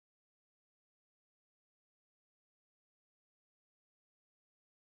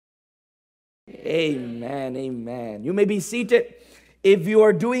Amen. Amen. You may be seated. If you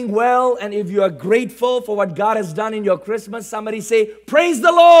are doing well and if you are grateful for what God has done in your Christmas, somebody say, praise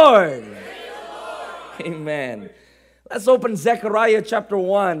the Lord. Praise the Lord. Amen. Let's open Zechariah chapter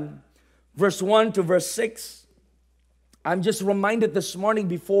 1, verse 1 to verse 6. I'm just reminded this morning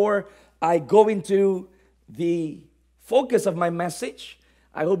before I go into the focus of my message.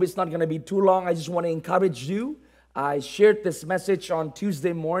 I hope it's not going to be too long. I just want to encourage you. I shared this message on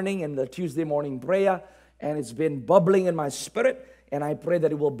Tuesday morning in the Tuesday morning prayer, and it's been bubbling in my spirit, and I pray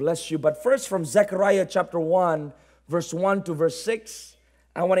that it will bless you. But first, from Zechariah chapter 1, verse 1 to verse 6,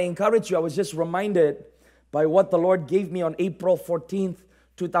 I want to encourage you. I was just reminded by what the Lord gave me on April 14th,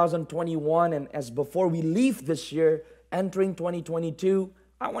 2021, and as before we leave this year, entering 2022,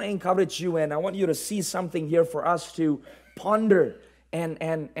 I want to encourage you, and I want you to see something here for us to ponder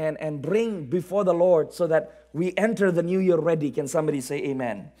and bring before the Lord so that we enter the new year ready. Can somebody say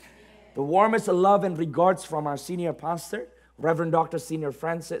amen? The warmest love and regards from our senior pastor, Reverend Dr. Stephen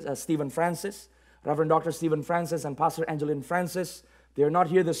Francis, Reverend Dr. Stephen Francis and Pastor Angeline Francis. They are not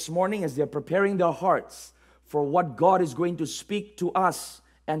here this morning as they are preparing their hearts for what God is going to speak to us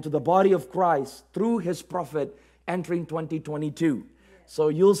and to the body of Christ through His prophet entering 2022. So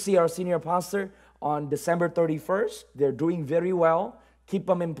you'll see our senior pastor on December 31st. They're doing very well. Keep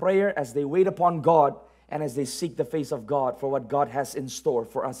them in prayer as they wait upon God and as they seek the face of God for what God has in store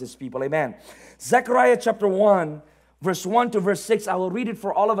for us, His people. Amen. Zechariah chapter 1, verse 1 to verse 6. I will read it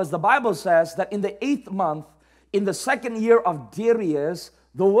for all of us. The Bible says that in the 8th month, in the 2nd year of Darius,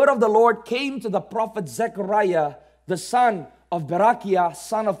 the word of the Lord came to the prophet Zechariah, the son of Berechiah,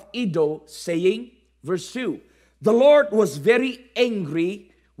 son of Iddo, saying, verse 2, the Lord was very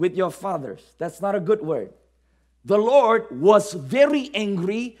angry with your fathers. That's not a good word. The Lord was very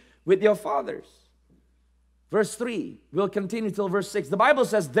angry with your fathers. Verse 3, we'll continue till verse 6. The Bible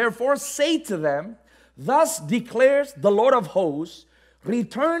says, therefore say to them, thus declares the Lord of hosts,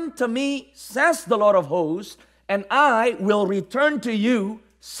 return to me, says the Lord of hosts, and I will return to you,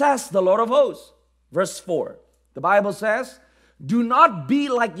 says the Lord of hosts. Verse 4, the Bible says, do not be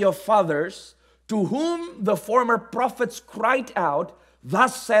like your fathers, to whom the former prophets cried out,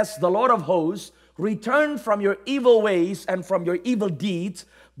 thus says the Lord of hosts, return from your evil ways and from your evil deeds,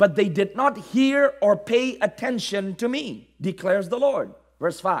 but they did not hear or pay attention to me, declares the Lord.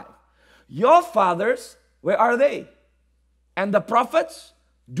 Verse 5, your fathers, where are they? And the prophets,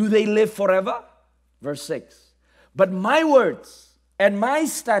 do they live forever? Verse 6, but my words and my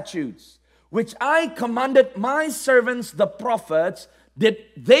statutes, which I commanded my servants the prophets, did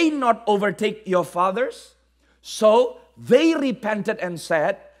they not overtake your fathers? So they repented and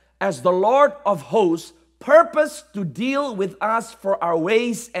said, as the Lord of hosts purposed to deal with us for our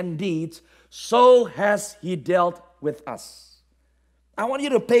ways and deeds, so has He dealt with us. I want you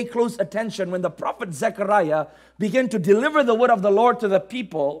to pay close attention. When the prophet Zechariah began to deliver the word of the Lord to the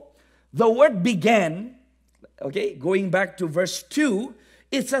people, the word began, okay, going back to verse 2,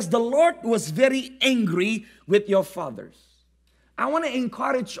 it says, the Lord was very angry with your fathers. I want to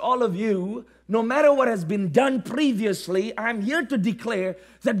encourage all of you, no matter what has been done previously, I'm here to declare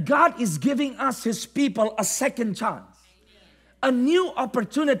that God is giving us, His people, a second chance. A new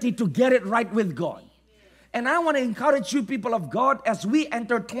opportunity to get it right with God. And I want to encourage you, people of God, as we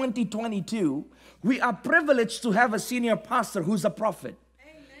enter 2022, we are privileged to have a senior pastor who's a prophet.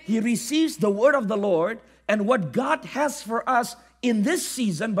 He receives the word of the Lord and what God has for us in this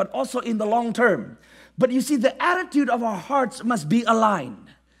season, but also in the long term. But you see, the attitude of our hearts must be aligned.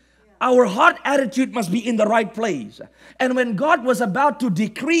 Our heart attitude must be in the right place. And when God was about to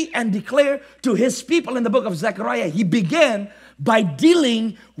decree and declare to His people in the book of Zechariah, He began by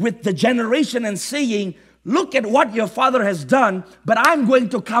dealing with the generation and saying, look at what your father has done, but I'm going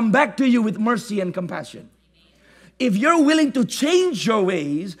to come back to you with mercy and compassion. If you're willing to change your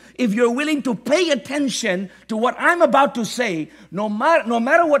ways, if you're willing to pay attention to what I'm about to say, no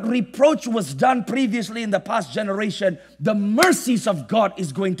matter what reproach was done previously in the past generation, the mercies of God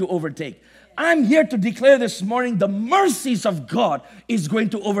is going to overtake. I'm here to declare this morning, the mercies of God is going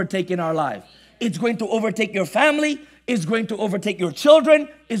to overtake in our life. It's going to overtake your family. It's going to overtake your children.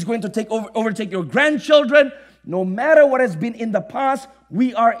 It's going to overtake your grandchildren. No matter what has been in the past,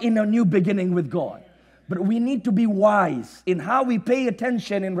 we are in a new beginning with God. But we need to be wise in how we pay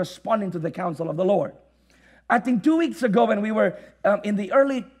attention in responding to the counsel of the Lord. I think 2 weeks ago when we were in the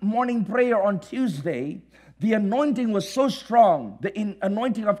early morning prayer on Tuesday, the anointing was so strong. The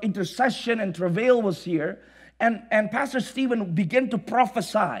anointing of intercession and travail was here. And Pastor Stephen began to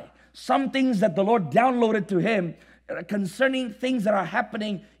prophesy some things that the Lord downloaded to him concerning things that are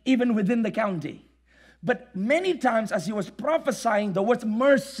happening even within the county. But many times as he was prophesying, the words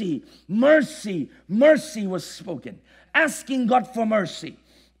mercy, mercy, mercy was spoken. Asking God for mercy.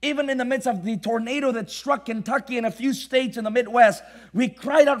 Even in the midst of the tornado that struck Kentucky and a few states in the Midwest, we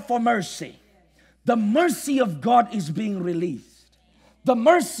cried out for mercy. The mercy of God is being released. The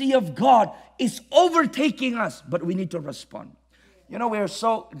mercy of God is overtaking us, but we need to respond. You know, we are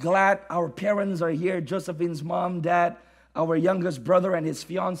so glad our parents are here. Josephine's mom, dad, our youngest brother and his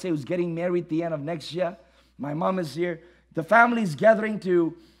fiancée who's getting married at the end of next year. My mom is here. The family is gathering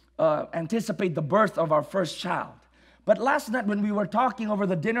to anticipate the birth of our first child. But last night when we were talking over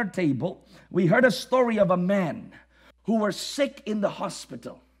the dinner table, we heard a story of a man who was sick in the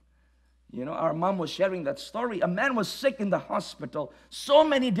hospital. You know, our mom was sharing that story. A man was sick in the hospital. So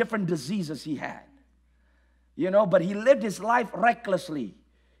many different diseases he had. You know, but he lived his life recklessly.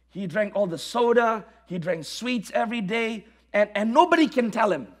 He drank all the soda. He drank sweets every day. And nobody can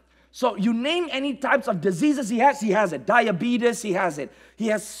tell him. So you name any types of diseases he has it. Diabetes, he has it. He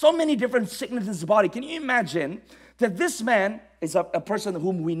has so many different sicknesses in his body. Can you imagine that this man is a person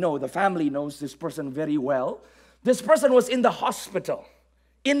whom we know, the family knows this person very well. This person was in the hospital.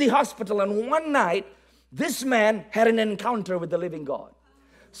 And one night, this man had an encounter with the living God.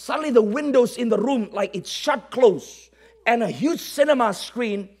 Suddenly the windows in the room, like it shut close. And a huge cinema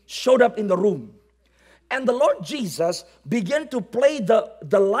screen showed up in the room. And the Lord Jesus began to play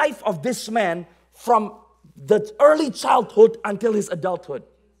the life of this man from the early childhood until his adulthood.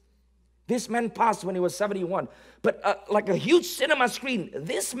 This man passed when he was 71. But like a huge cinema screen,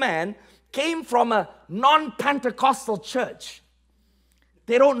 this man came from a non-Pentecostal church.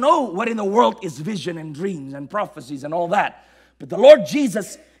 They don't know what in the world is vision and dreams and prophecies and all that. But the Lord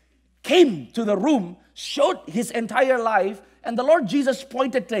Jesus came to the room, showed his entire life, and the Lord Jesus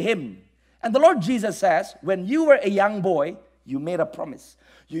pointed to him. And the Lord Jesus says, when you were a young boy, you made a promise.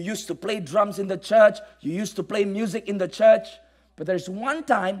 You used to play drums in the church. You used to play music in the church. But there's one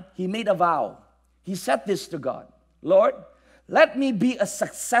time he made a vow. He said this to God, Lord, let me be a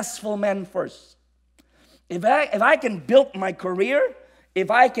successful man first. If I can build my career,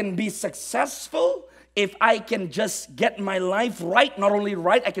 if I can be successful, if I can just get my life right, not only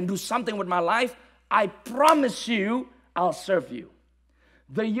right, I can do something with my life, I promise you, I'll serve you.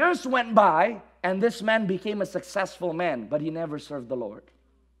 The years went by, and this man became a successful man, but he never served the Lord.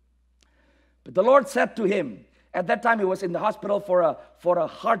 But the Lord said to him, at that time he was in the hospital for a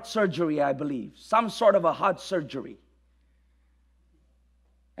heart surgery, I believe, some sort of a heart surgery.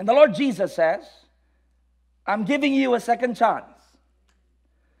 And the Lord Jesus says, I'm giving you a second chance.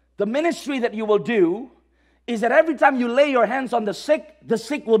 The ministry that you will do is that every time you lay your hands on the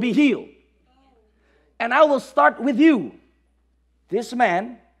sick will be healed. And I will start with you. This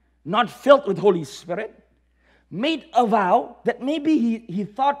man, not filled with Holy Spirit, made a vow that maybe he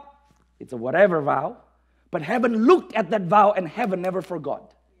thought it's a whatever vow, but heaven looked at that vow and heaven never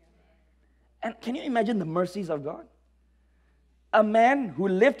forgot. And can you imagine the mercies of God? A man who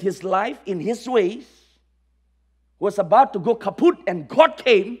lived his life in his ways was about to go kaput, and God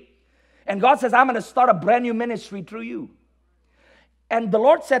came, and God says, I'm going to start a brand new ministry through you. And the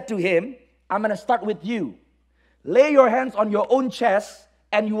Lord said to him, I'm going to start with you. Lay your hands on your own chest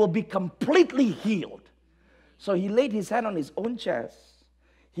and you will be completely healed. So he laid his hand on his own chest.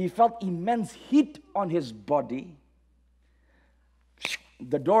 He felt immense heat on his body.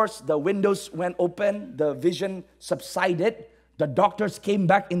 The doors, the windows went open. The vision subsided. The doctors came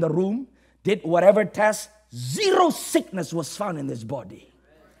back in the room, did whatever test. Zero sickness was found in his body.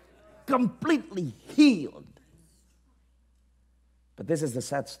 Completely healed. But this is the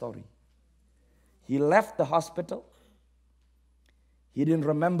sad story. He left the hospital. He didn't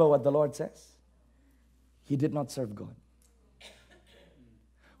remember what the Lord says. He did not serve God.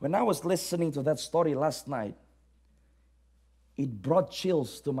 When I was listening to that story last night, it brought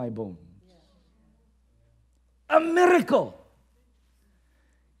chills to my bones. A miracle.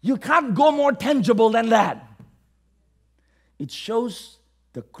 You can't go more tangible than that. It shows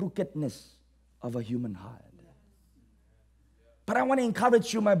the crookedness of a human heart. But I want to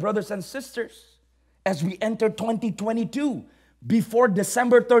encourage you, my brothers and sisters, as we enter 2022, before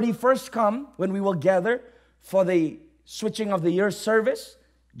December 31st come, when we will gather for the switching of the year service,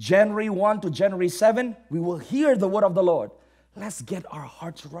 January 1 to January 7, we will hear the word of the Lord. Let's get our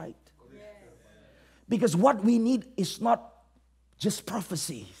hearts right. Because what we need is not just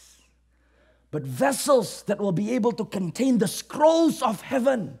prophecies, but vessels that will be able to contain the scrolls of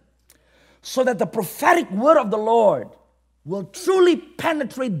heaven, so that the prophetic word of the Lord will truly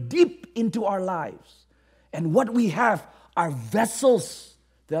penetrate deep into our lives. And what we have are vessels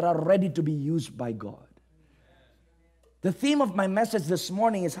that are ready to be used by God. The theme of my message this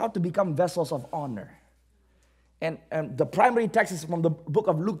morning is how to become vessels of honor. And the primary text is from the book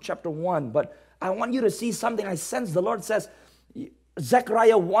of Luke chapter 1. But I want you to see something. I sense the Lord says,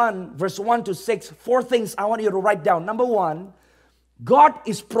 Zechariah 1, verse 1 to 6, 4 things I want you to write down. Number 1, God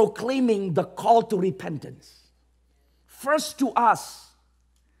is proclaiming the call to repentance. First to us.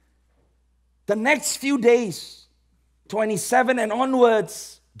 The next few days, 27 and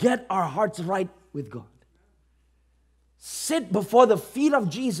onwards, get our hearts right with God. Sit before the feet of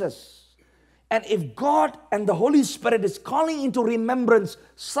Jesus. And if God and the Holy Spirit is calling into remembrance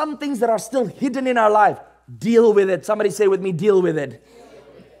some things that are still hidden in our life, deal with it. Somebody say with me, deal with it.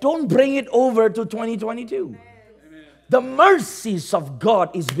 Don't bring it over to 2022. Amen. The mercies of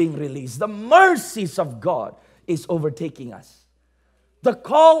God is being released. The mercies of God is overtaking us. The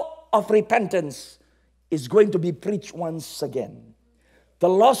call of repentance is going to be preached once again. The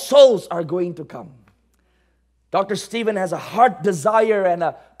lost souls are going to come. Dr. Stephen has a heart desire and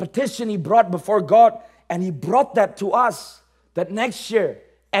a petition he brought before God, and he brought that to us, that next year,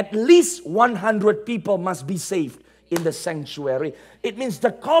 at least 100 people must be saved in the sanctuary. It means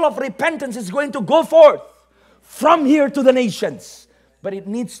the call of repentance is going to go forth from here to the nations. But it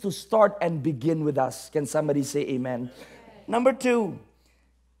needs to start and begin with us. Can somebody say amen? Number 2,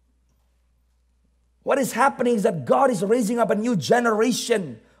 what is happening is that God is raising up a new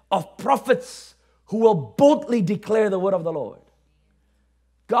generation of prophets who will boldly declare the word of the Lord.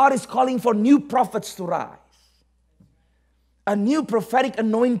 God is calling for new prophets to rise. A new prophetic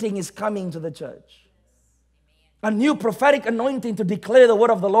anointing is coming to the church. A new prophetic anointing to declare the word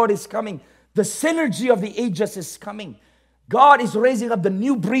of the Lord is coming. The synergy of the ages is coming. God is raising up the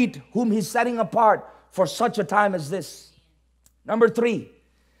new breed whom He's setting apart for such a time as this. Number 3,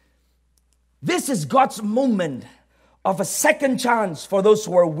 this is God's moment of a second chance for those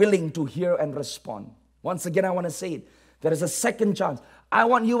who are willing to hear and respond. Once again, I want to say it. There is a second chance. I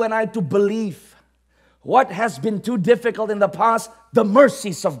want you and I to believe what has been too difficult in the past, the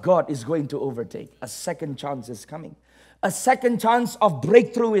mercies of God is going to overtake. A second chance is coming. A second chance of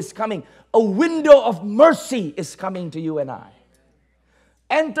breakthrough is coming. A window of mercy is coming to you and I.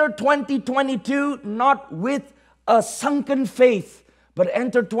 Enter 2022 not with a sunken faith, but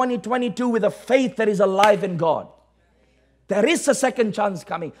enter 2022 with a faith that is alive in God. There is a second chance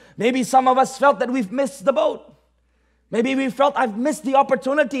coming. Maybe some of us felt that we've missed the boat. Maybe we felt I've missed the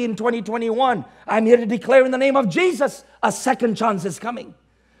opportunity in 2021. I'm here to declare in the name of Jesus, a second chance is coming.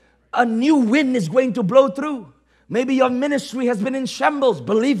 A new wind is going to blow through. Maybe your ministry has been in shambles.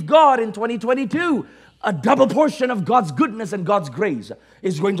 Believe God in 2022. A double portion of God's goodness and God's grace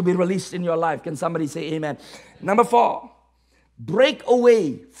is going to be released in your life. Can somebody say amen? Number 4, break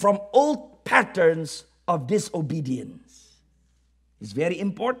away from old patterns of disobedience. It's very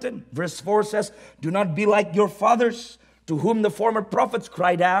important. Verse 4 says, do not be like your fathers, to whom the former prophets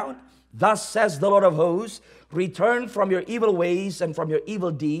cried out. Thus says the Lord of hosts, return from your evil ways and from your evil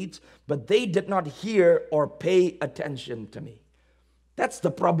deeds. But they did not hear or pay attention to me. That's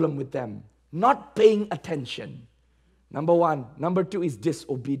the problem with them. Not paying attention. Number 1. Number 2 is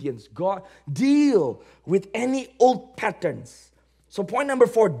disobedience. God, deal with any old patterns. So point number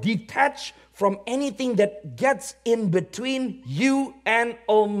 4, detach from anything that gets in between you and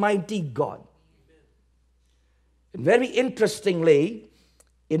Almighty God. And very interestingly,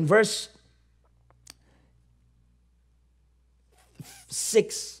 in verse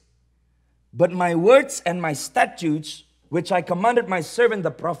 6, but my words and my statutes, which I commanded my servant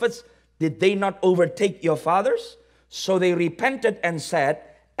the prophets, did they not overtake your fathers? So they repented and said,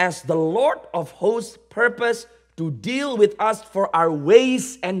 as the Lord of hosts purposed to deal with us for our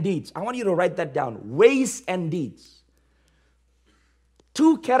ways and deeds. I want you to write that down. Ways and deeds.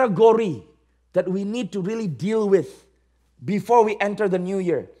 2 categories that we need to really deal with before we enter the new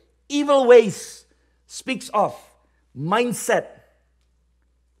year. Evil ways speaks of mindset,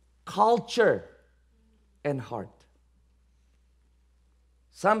 culture, and heart.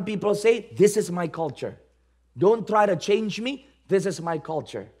 Some people say, this is my culture. Don't try to change me. This is my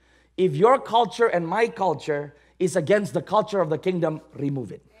culture. If your culture and my culture is against the culture of the kingdom,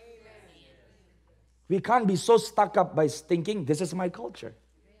 remove it. Amen. We can't be so stuck up by thinking, this is my culture.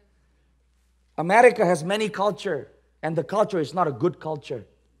 America has many culture, and the culture is not a good culture.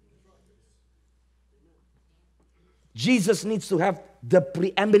 Jesus needs to have the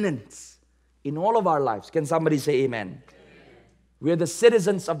preeminence in all of our lives. Can somebody say amen? We are the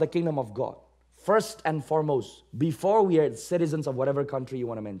citizens of the kingdom of God. First and foremost, before we are citizens of whatever country you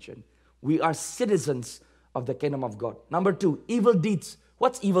want to mention, we are citizens of the kingdom of God. Number 2, evil deeds.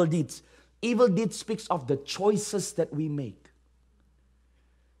 What's evil deeds? Evil deeds speaks of the choices that we make.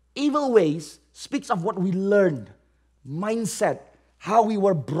 Evil ways speaks of what we learned, mindset, how we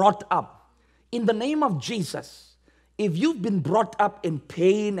were brought up. In the name of Jesus, If you've been brought up in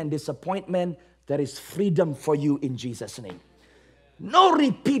pain and disappointment, there is freedom for you in Jesus' name. No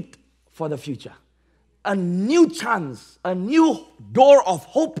repeat for the future. A new chance, a new door of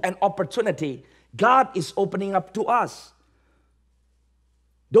hope and opportunity God is opening up to us.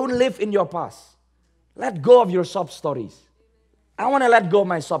 Don't live in your past. Let go of your sob stories. I want to let go of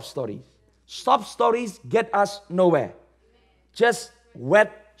my sob stories. Sob stories get us nowhere. Just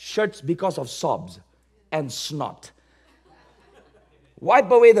wet shirts because of sobs and snot.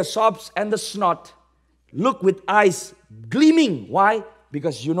 Wipe away the sobs and the snot. Look with eyes gleaming. Why?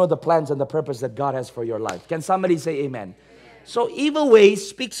 Because you know the plans and the purpose that God has for your life. Can somebody say amen? So evil ways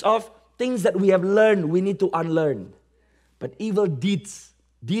speaks of things that we have learned, we need to unlearn. But evil deeds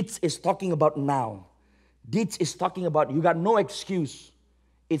is talking about now. Deeds is talking about you got no excuse.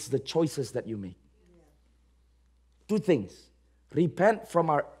 It's the choices that you make. Two things. Repent from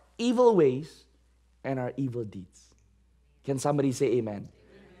our evil ways and our evil deeds. Can somebody say amen?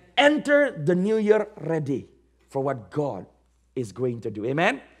 Enter the new year ready for what God is going to do.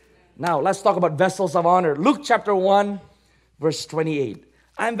 Amen? Now, let's talk about vessels of honor. Luke chapter 1, verse 28.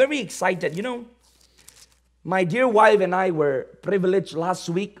 I'm very excited. You know, my dear wife and I were privileged last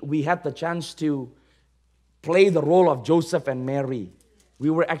week. We had the chance to play the role of Joseph and Mary. We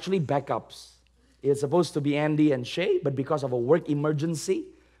were actually backups. It's supposed to be Andy and Shay, but because of a work emergency,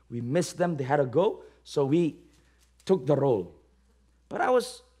 we missed them. They had to go, so we took the role. But I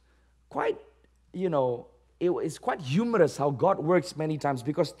was quite, it's quite humorous how God works many times,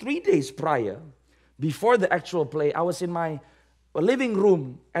 because 3 days prior, before the actual play, I was in my living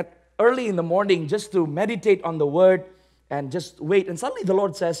room at early in the morning just to meditate on the word and just wait. And suddenly the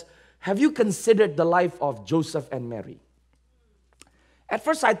Lord says, have you considered the life of Joseph and Mary? At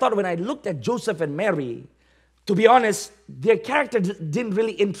first I thought when I looked at Joseph and Mary, to be honest, their character didn't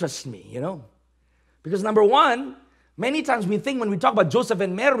really interest me, Because number one, many times we think when we talk about Joseph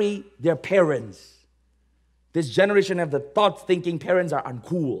and Mary, they're parents. This generation have the thought thinking parents are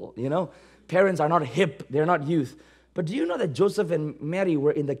uncool, Parents are not hip, they're not youth. But do you know that Joseph and Mary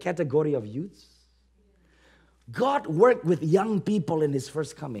were in the category of youths? God worked with young people in His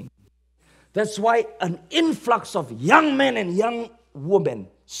first coming. That's why an influx of young men and young women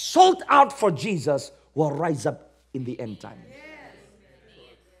sold out for Jesus will rise up in the end time.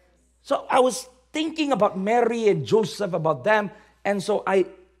 So I was thinking about Mary and Joseph, about them. And so I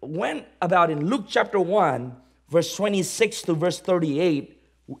went about in Luke chapter 1, verse 26 to verse 38.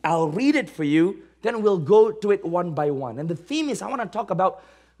 I'll read it for you. Then we'll go to it one by one. And the theme is I want to talk about,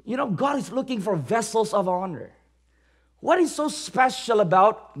 God is looking for vessels of honor. What is so special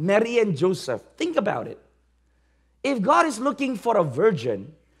about Mary and Joseph? Think about it. If God is looking for a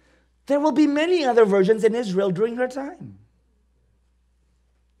virgin, there will be many other virgins in Israel during her time.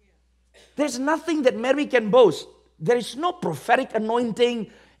 There's nothing that Mary can boast. There is no prophetic anointing,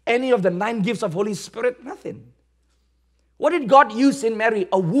 any of the 9 gifts of Holy Spirit, nothing. What did God use in Mary?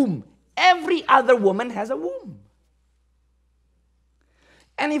 A womb. Every other woman has a womb.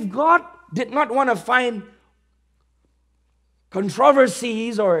 And if God did not want to find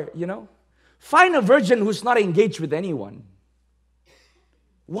controversies or, find a virgin who's not engaged with anyone,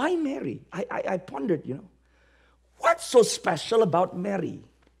 why Mary? I pondered, what's so special about Mary?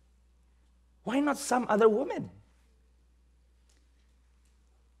 Why not some other woman?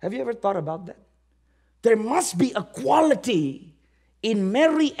 Have you ever thought about that? There must be a quality in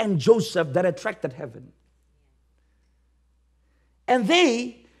Mary and Joseph that attracted heaven. And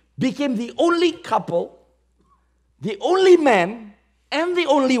they became the only couple, the only man, and the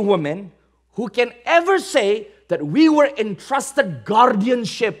only woman who can ever say that we were entrusted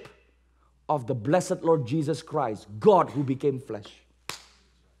guardianship of the blessed Lord Jesus Christ, God who became flesh.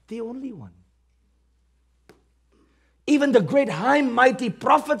 The only one. Even the great high mighty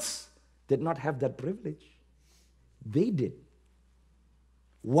prophets did not have that privilege. They did.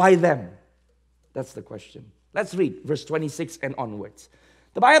 Why them? That's the question. Let's read verse 26 and onwards.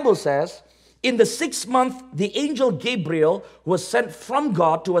 The Bible says, in the 6th month, the angel Gabriel was sent from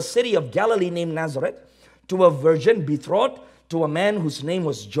God to a city of Galilee named Nazareth, to a virgin betrothed to a man whose name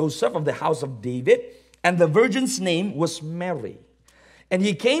was Joseph of the house of David, and the virgin's name was Mary. And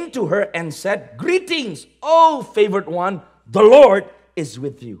he came to her and said, greetings, O favored one, the Lord is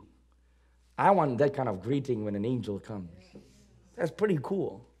with you. I want that kind of greeting when an angel comes. That's pretty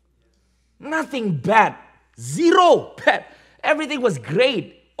cool. Nothing bad. Zero bad. Everything was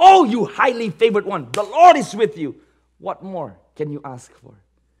great. Oh, you highly favored one. The Lord is with you. What more can you ask for?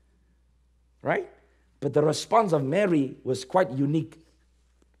 Right? But the response of Mary was quite unique.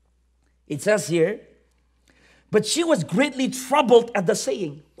 It says here, but she was greatly troubled at the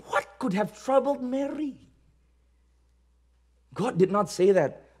saying. What could have troubled Mary? God did not say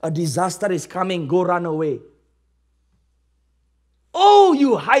that. A disaster is coming, go run away. Oh,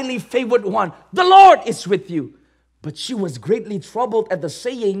 you highly favored one, the Lord is with you. But she was greatly troubled at the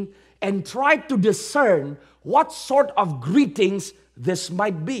saying and tried to discern what sort of greetings this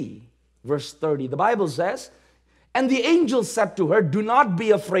might be. Verse 30, the Bible says, and the angel said to her, do not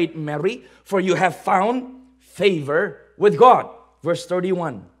be afraid, Mary, for you have found favor with God. Verse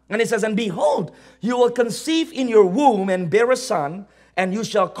 31, and it says, and behold, you will conceive in your womb and bear a son, and you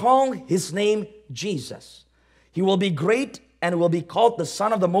shall call his name Jesus. He will be great and will be called the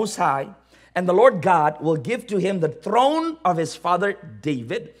Son of the Most High. And the Lord God will give to him the throne of his father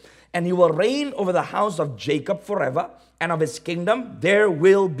David, and he will reign over the house of Jacob forever, and of his kingdom there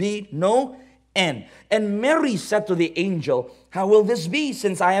will be no end. And Mary said to the angel, how will this be,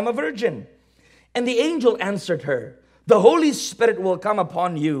 since I am a virgin? And the angel answered her, the Holy Spirit will come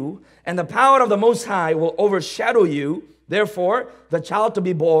upon you, and the power of the Most High will overshadow you. Therefore, the child to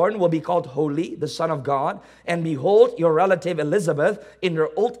be born will be called Holy, the Son of God. And behold, your relative Elizabeth, in her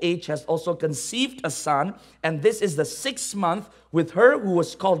old age, has also conceived a son. And this is the 6th month with her who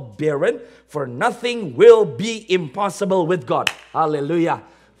was called barren. For nothing will be impossible with God. Hallelujah.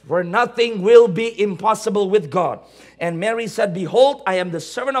 For nothing will be impossible with God. And Mary said, behold, I am the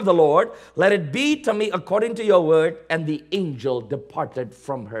servant of the Lord. Let it be to me according to your word. And the angel departed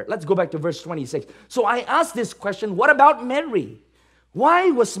from her. Let's go back to verse 26. So I asked this question, what about Mary?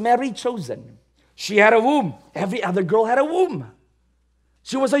 Why was Mary chosen? She had a womb. Every other girl had a womb.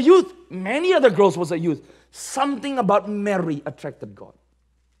 She was a youth. Many other girls was a youth. Something about Mary attracted God.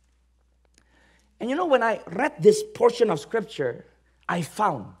 And you know, when I read this portion of scripture, I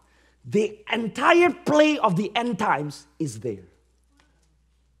found the entire play of the end times is there.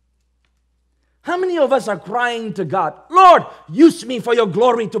 How many of us are crying to God, Lord, use me for your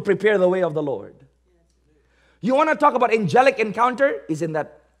glory to prepare the way of the Lord? You want to talk about angelic encounter? Is in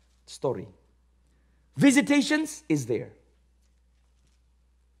that story. Visitations is there.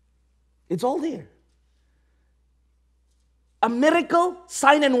 It's all there. A miracle,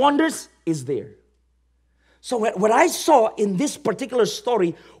 sign and wonders is there. So what I saw in this particular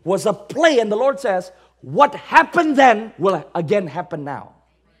story was a play, and the Lord says, what happened then will again happen now.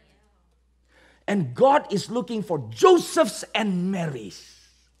 And God is looking for Josephs and Marys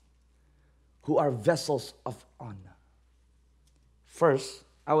who are vessels of honor. First,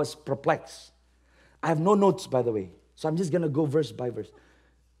 I was perplexed. I have no notes, by the way, so I'm just going to go verse by verse.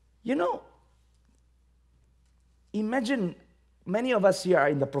 You know, imagine many of us here are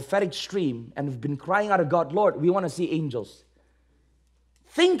in the prophetic stream and have been crying out to God, Lord, we want to see angels.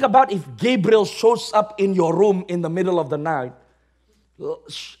 Think about if Gabriel shows up in your room in the middle of the night.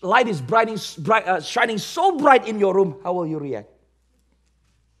 Light is shining so bright in your room. How will you react?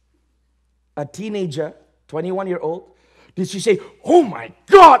 A teenager, 21-year-old, did she say, oh my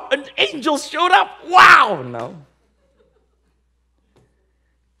God, an angel showed up? Wow! No.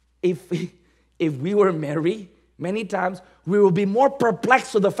 If we were Mary, many times we will be more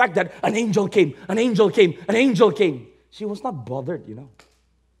perplexed with the fact that an angel came, an angel came, an angel came. She was not bothered, you know.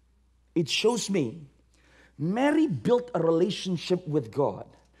 It shows me Mary built a relationship with God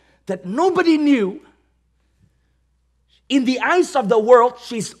that nobody knew. In the eyes of the world,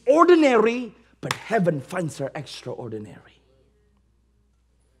 she's ordinary, but heaven finds her extraordinary.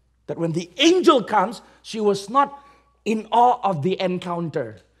 That when the angel comes, she was not in awe of the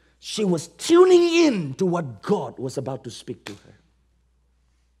encounter. She was tuning in to what God was about to speak to her.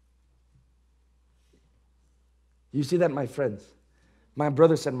 You see that, my friends, my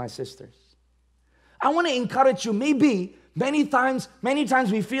brothers and my sisters? I want to encourage you. Maybe many times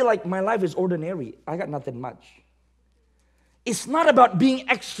we feel like my life is ordinary. I got nothing much. It's not about being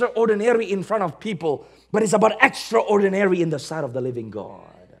extraordinary in front of people, but it's about extraordinary in the sight of the living God.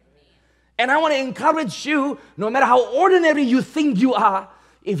 And I want to encourage you, no matter how ordinary you think you are,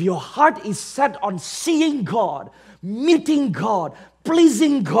 if your heart is set on seeing God, meeting God,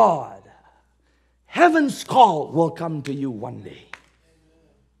 pleasing God, heaven's call will come to you one day.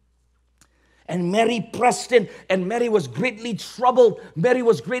 And Mary pressed in, and Mary was greatly troubled. Mary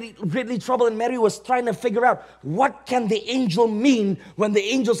was greatly troubled, and Mary was trying to figure out, what can the angel mean when the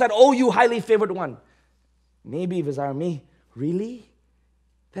angel said, oh, you highly favored one? Maybe if it's me, really?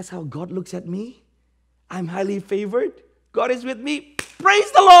 That's how God looks at me? I'm highly favored? God is with me? Praise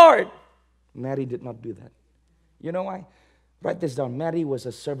the Lord! Mary did not do that. You know why? Write this down. Mary was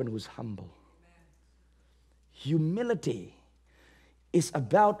a servant who's humble. Humility is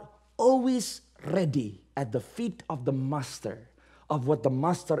about always ready at the feet of the master of what the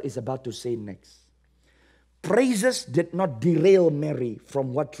master is about to say next. Praises did not derail Mary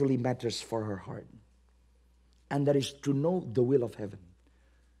from what truly matters for her heart. and that is to know the will of heaven.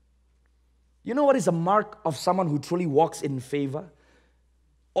 You know what is a mark of someone who truly walks in favor?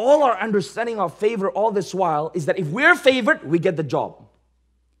 All our understanding of favor all this while is that if we're favored, we get the job.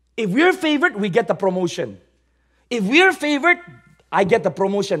 If we're favored, we get the promotion. If we're favored, I get the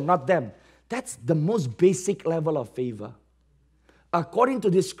promotion, not them. That's the most basic level of favor. According to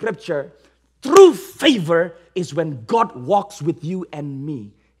this scripture, true favor is when God walks with you and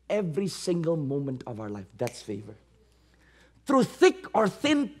me every single moment of our life. That's favor. Through thick or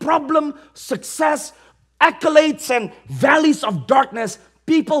thin, problem, success, accolades, and valleys of darkness,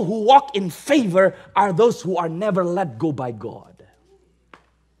 people who walk in favor are those who are never let go by God.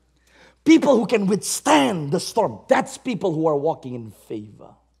 People who can withstand the storm. That's people who are walking in favor.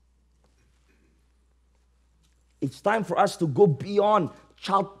 It's time for us to go beyond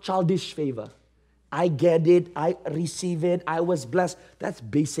childish favor. I get it, I receive it, I was blessed. That's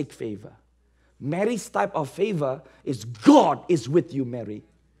basic favor. Mary's type of favor is God is with you, Mary.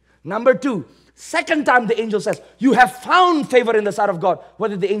 Number 2, second time the angel says, you have found favor in the sight of God. What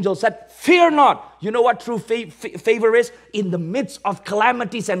did the angel say? Fear not. You know what true favor is? In the midst of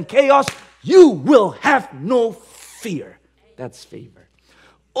calamities and chaos, you will have no fear. That's favor.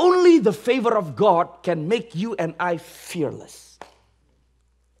 Only the favor of God can make you and I fearless.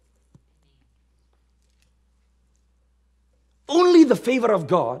 Only the favor of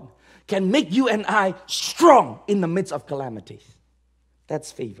God can make you and I strong in the midst of calamities.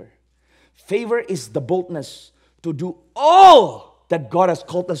 That's favor. Favor is the boldness to do all that God has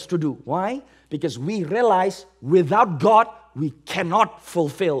called us to do. Why? Because we realize without God, we cannot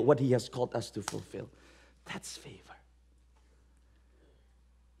fulfill what He has called us to fulfill. That's favor.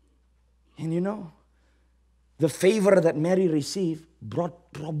 And you know, the favor that Mary received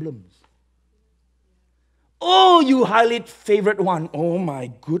brought problems. Oh, you highly favored one. Oh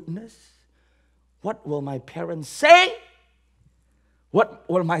my goodness. What will my parents say? What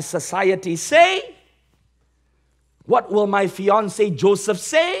will my society say? What will my fiancé Joseph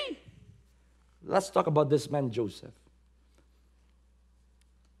say? Let's talk about this man Joseph.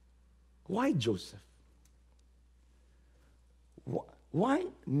 Why Joseph? Why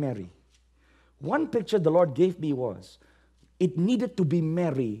Mary? One picture the Lord gave me was, it needed to be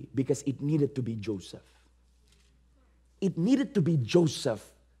Mary because it needed to be Joseph. It needed to be Joseph,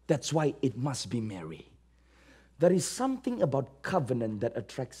 that's why it must be Mary. There is something about covenant that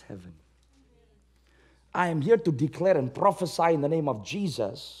attracts heaven. I am here to declare and prophesy in the name of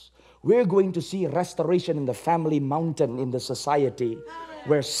Jesus. We're going to see restoration in the family mountain in the society,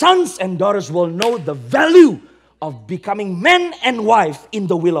 where sons and daughters will know the value of becoming man and wife in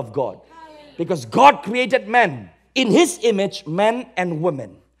the will of God. Because God created men in His image, men and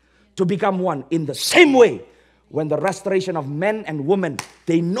women, to become one. In the same way, when the restoration of men and women,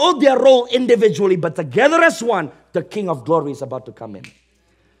 they know their role individually, but together as one, the King of Glory is about to come in.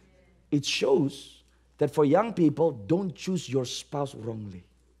 It shows that for young people, don't choose your spouse wrongly.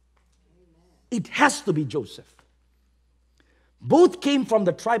 It has to be Joseph. Both came from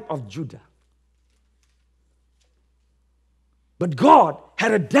the tribe of Judah. But God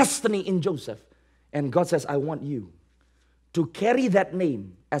had a destiny in Joseph. And God says, I want you to carry that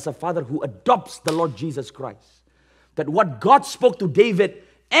name as a father who adopts the Lord Jesus Christ. That what God spoke to David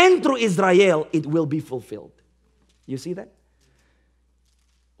and through Israel, it will be fulfilled. You see that?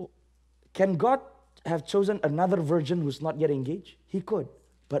 Can God have chosen another virgin who's not yet engaged? He could.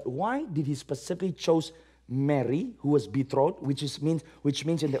 But why did He specifically choose Mary, who was betrothed, which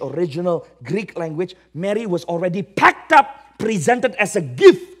means in the original Greek language, Mary was already packed up, presented as a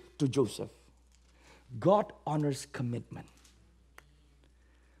gift to Joseph. God honors commitment.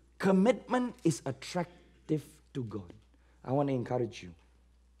 Commitment is attractive to God. I want to encourage you.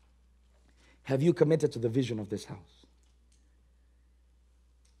 Have you committed to the vision of this house?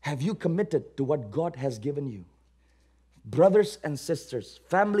 Have you committed to what God has given you? Brothers and sisters,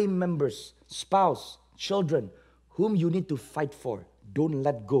 family members, spouse, children, whom you need to fight for, don't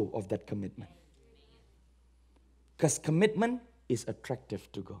let go of that commitment. Because commitment is attractive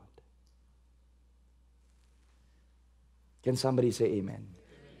to God. Can somebody say amen?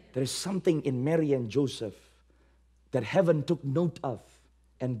 There is something in Mary and Joseph that heaven took note of,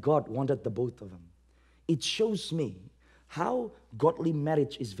 and God wanted the both of them. It shows me how godly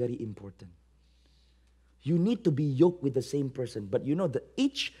marriage is very important. You need to be yoked with the same person, but you know that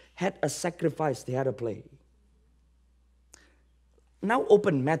each had a sacrifice they had to play. Now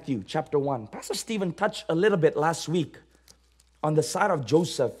open Matthew chapter 1. Pastor Stephen touched a little bit last week on the side of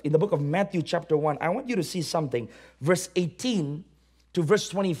Joseph in the book of Matthew chapter 1. I want you to see something. Verse 18 to verse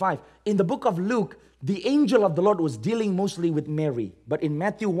 25. In the book of Luke, the angel of the Lord was dealing mostly with Mary. But in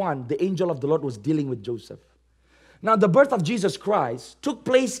Matthew 1, the angel of the Lord was dealing with Joseph. Now, the birth of Jesus Christ took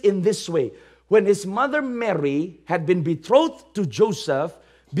place in this way. When his mother Mary had been betrothed to Joseph,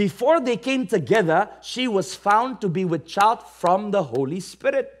 before they came together, she was found to be with child from the Holy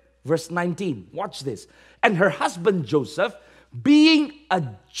Spirit. Verse 19, watch this. And her husband Joseph, being a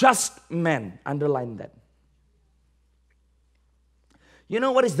just man, underline that. You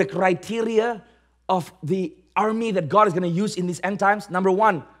know what is the criteria of the army that God is going to use in these end times? Number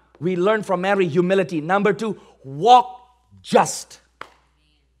one, we learn from Mary humility. Number two, walk just.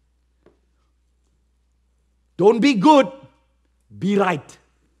 Don't be good, be right.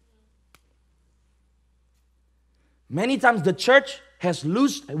 Many times the church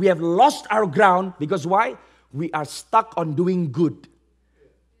we have lost our ground because why? We are stuck on doing good.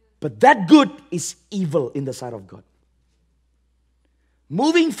 But that good is evil in the sight of God.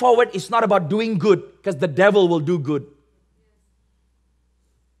 Moving forward is not about doing good because the devil will do good.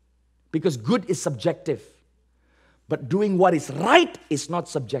 Because good is subjective. But doing what is right is not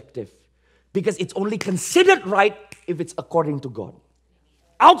subjective. Because it's only considered right if it's according to God.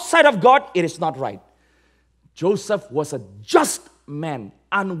 Outside of God, it is not right. Joseph was a just man,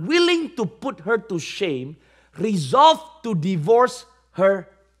 unwilling to put her to shame, resolved to divorce her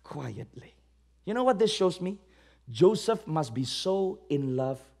quietly. You know what this shows me? Joseph must be so in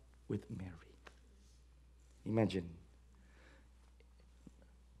love with Mary. Imagine.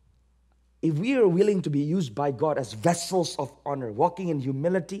 If we are willing to be used by God as vessels of honor, walking in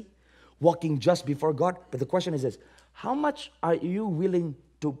humility, walking just before God, but the question is this, how much are you willing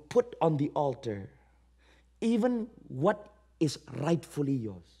to put on the altar even what is rightfully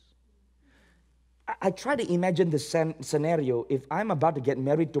yours? I try to imagine the scenario. If I'm about to get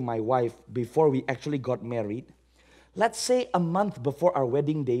married to my wife before we actually got married, let's say a month before our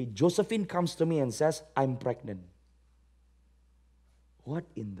wedding day, Josephine comes to me and says, I'm pregnant. What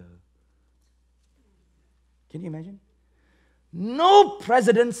in the... Can you imagine? No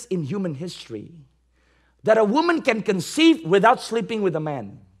precedents in human history that a woman can conceive without sleeping with a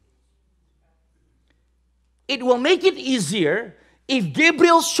man. It will make it easier if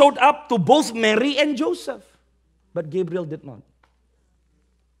Gabriel showed up to both Mary and Joseph. But Gabriel did not.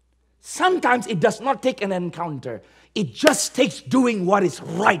 Sometimes it does not take an encounter. It just takes doing what is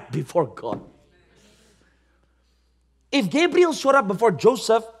right before God. If Gabriel showed up before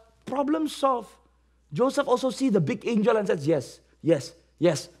Joseph, problem solved. Joseph also sees the big angel and says, yes, yes,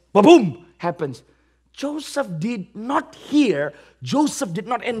 yes. Ba-boom! Happens. Joseph did not hear, Joseph did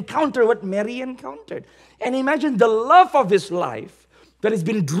not encounter what Mary encountered. And imagine the love of his life that he's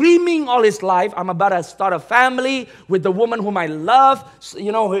been dreaming all his life. I'm about to start a family with the woman whom I love.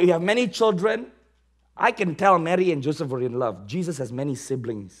 You know, we have many children. I can tell Mary and Joseph were in love. Jesus has many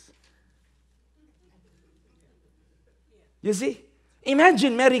siblings. You see?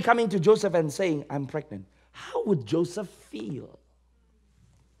 Imagine Mary coming to Joseph and saying, I'm pregnant. How would Joseph feel?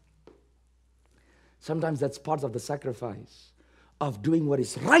 Sometimes that's part of the sacrifice of doing what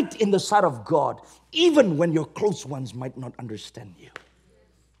is right in the sight of God, even when your close ones might not understand you.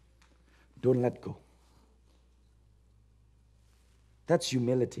 Don't let go. That's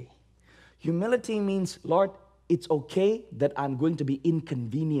humility. Humility means, Lord, it's okay that I'm going to be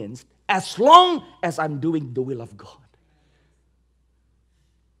inconvenienced as long as I'm doing the will of God.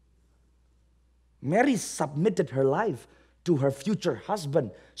 Mary submitted her life to her future husband.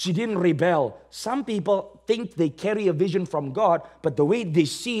 She didn't rebel. Some people think they carry a vision from God, but the way they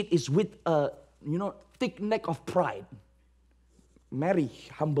see it is with a, thick neck of pride. Mary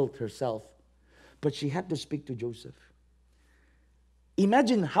humbled herself, but she had to speak to Joseph.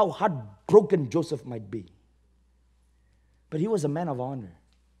 Imagine how heartbroken Joseph might be. But he was a man of honor.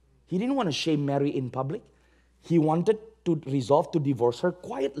 He didn't want to shame Mary in public. He wanted to resolve to divorce her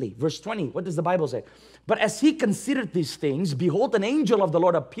quietly. Verse 20, what does the Bible say? But as he considered these things, behold, an angel of the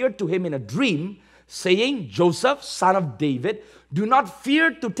Lord appeared to him in a dream, saying, Joseph, son of David, do not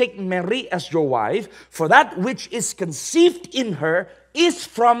fear to take Mary as your wife, for that which is conceived in her is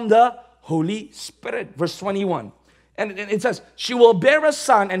from the Holy Spirit. Verse 21. And it says, she will bear a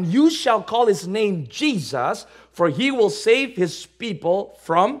son, and you shall call his name Jesus, for he will save his people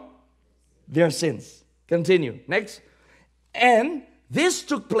from their sins. Continue. Next. And this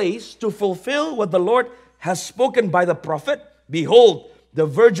took place to fulfill what the Lord has spoken by the prophet. Behold, the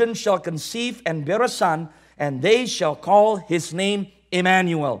virgin shall conceive and bear a son, and they shall call his name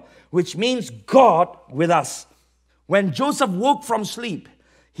Emmanuel, which means God with us. When Joseph woke from sleep,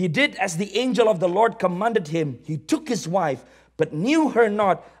 he did as the angel of the Lord commanded him. He took his wife, but knew her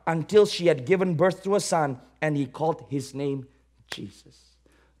not until she had given birth to a son, and he called his name Jesus.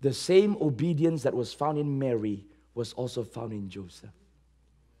 The same obedience that was found in Mary was also found in Joseph.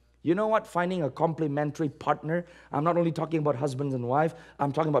 You know what? Finding a complementary partner. I'm not only talking about husbands and wife.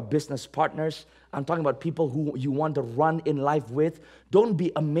 I'm talking about business partners. I'm talking about people who you want to run in life with. Don't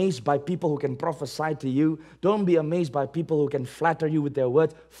be amazed by people who can prophesy to you. Don't be amazed by people who can flatter you with their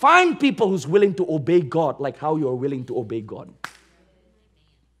words. Find people who's willing to obey God like how you're willing to obey God.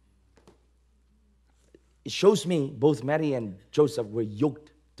 It shows me both Mary and Joseph were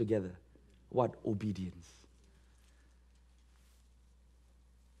yoked together. What? Obedience.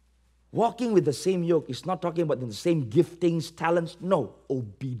 Walking with the same yoke is not talking about the same giftings, talents. No,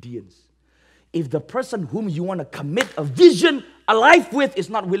 obedience. If the person whom you want to commit a vision, a life with is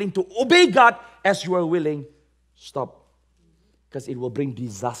not willing to obey God as you are willing, stop. Because it will bring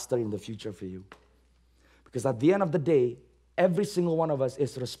disaster in the future for you. Because at the end of the day, every single one of us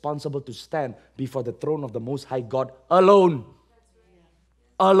is responsible to stand before the throne of the Most High God alone.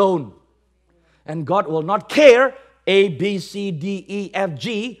 Alone. And God will not care, A, B, C, D, E, F,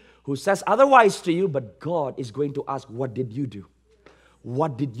 G, who says otherwise to you, but God is going to ask, what did you do?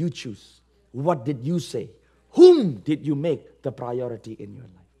 What did you choose? What did you say? Whom did you make the priority in your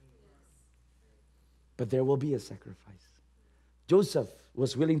life? But there will be a sacrifice. Joseph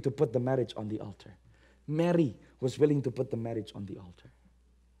was willing to put the marriage on the altar. Mary was willing to put the marriage on the altar.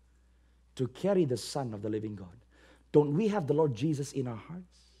 To carry the Son of the living God. Don't we have the Lord Jesus in our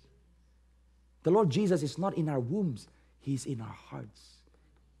hearts? The Lord Jesus is not in our wombs. He's in our hearts.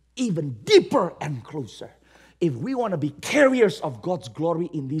 Even deeper and closer. If we want to be carriers of God's glory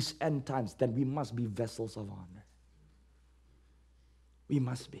in these end times, then we must be vessels of honor. We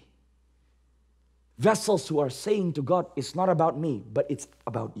must be. Vessels who are saying to God, it's not about me, but it's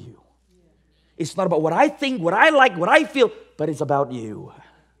about you. It's not about what I think, what I like, what I feel, but it's about you.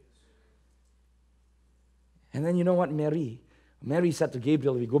 And then you know what, Mary said to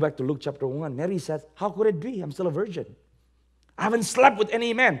Gabriel, we go back to Luke chapter 1, Mary says, how could it be? I'm still a virgin. I haven't slept with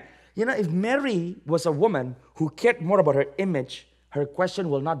any man. You know, if Mary was a woman who cared more about her image, her question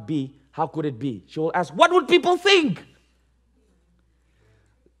will not be, how could it be? She will ask, what would people think?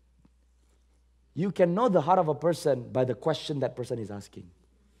 You can know the heart of a person by the question that person is asking.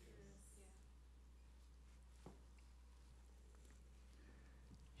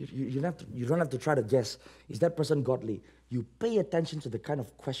 You don't have to try to guess, is that person godly? You pay attention to the kind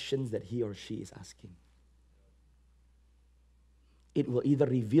of questions that he or she is asking. It will either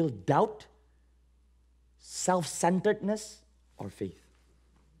reveal doubt, self-centeredness, or faith.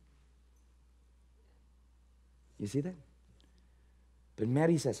 You see that? But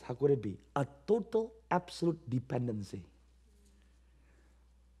Mary says, how could it be? A total, absolute dependency.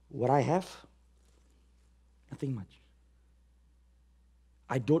 What I have, nothing much.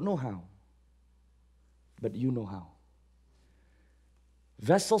 I don't know how, but you know how.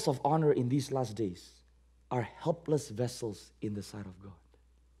 Vessels of honor in these last days are helpless vessels in the sight of God.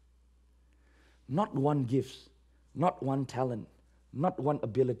 Not one gift, not one talent, not one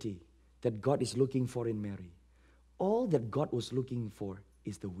ability that God is looking for in Mary. All that God was looking for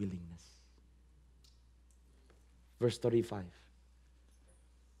is the willingness. Verse 35.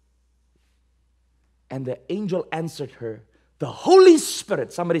 And the angel answered her, the Holy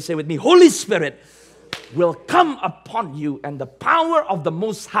Spirit, somebody say with me, Holy Spirit will come upon you, and the power of the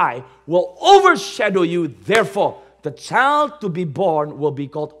Most High will overshadow you. Therefore, the child to be born will be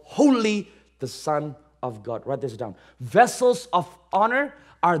called Holy, the Son of God. Write this down. Vessels of honor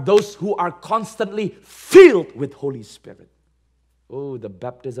are those who are constantly filled with Holy Spirit. Oh, the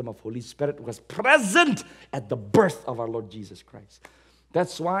baptism of Holy Spirit was present at the birth of our Lord Jesus Christ.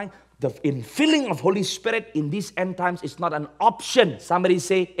 That's why the infilling of Holy Spirit in these end times is not an option. Somebody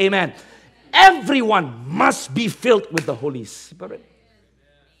say amen. Everyone must be filled with the Holy Spirit.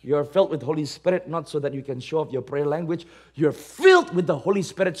 You're filled with Holy Spirit not so that you can show off your prayer language. You're filled with the Holy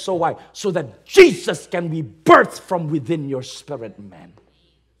Spirit, so why? So that Jesus can be birthed from within your spirit, man.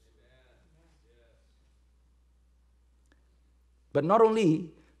 But not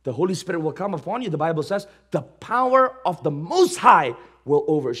only the Holy Spirit will come upon you, the Bible says, the power of the Most High will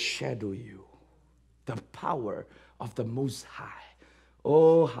overshadow you. The power of the Most High.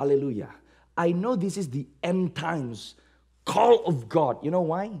 Oh, hallelujah. I know this is the end times call of God. You know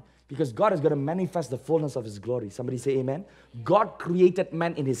why? Because God is going to manifest the fullness of His glory. Somebody say amen. God created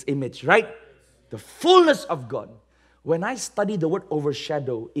man in His image, right? The fullness of God. When I study the word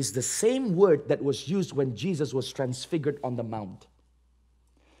overshadow, is the same word that was used when Jesus was transfigured on the mount.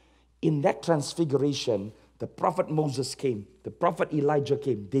 In that transfiguration, the prophet Moses came, the prophet Elijah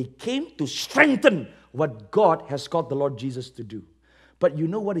came. They came to strengthen what God has called the Lord Jesus to do. But you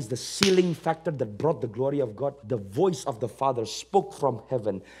know what is the sealing factor that brought the glory of God? The voice of the Father spoke from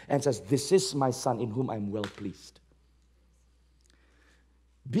heaven and says, this is my Son in whom I am well pleased.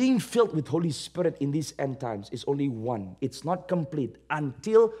 Being filled with Holy Spirit in these end times is only one. It's not complete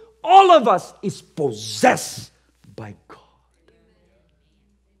until all of us is possessed by God.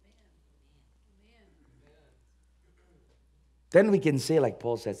 Then we can say, like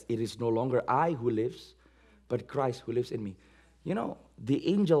Paul says, it is no longer I who lives, but Christ who lives in me. You know, the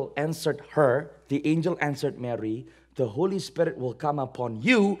angel answered her, the angel answered Mary, the Holy Spirit will come upon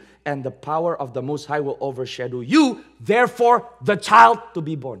you, and the power of the Most High will overshadow you, therefore the child to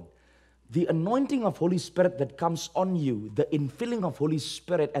be born. The anointing of Holy Spirit that comes on you, the infilling of Holy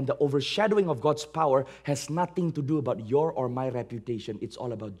Spirit and the overshadowing of God's power has nothing to do about your or my reputation. It's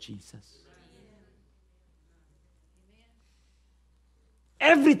all about Jesus.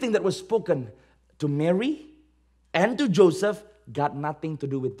 Everything that was spoken to Mary and to Joseph got nothing to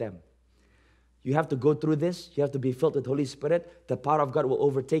do with them. You have to go through this. You have to be filled with Holy Spirit. The power of God will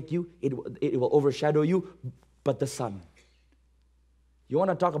overtake you. It will overshadow you. But the Son. You want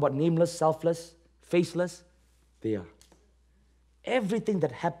to talk about nameless, selfless, faceless? They are. Everything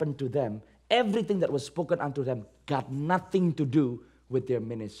that happened to them, everything that was spoken unto them got nothing to do with their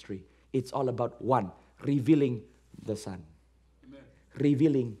ministry. It's all about one, revealing the Son.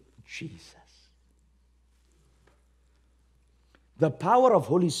 Revealing Jesus. The power of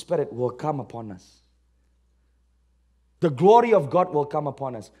Holy Spirit will come upon us. The glory of God will come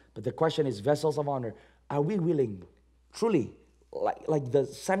upon us. But the question is, vessels of honor, are we willing, truly, like the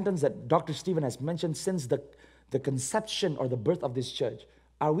sentence that Dr. Stephen has mentioned since the conception or the birth of this church,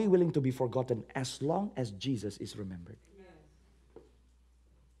 are we willing to be forgotten as long as Jesus is remembered?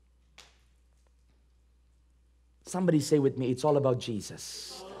 Somebody say with me, it's all about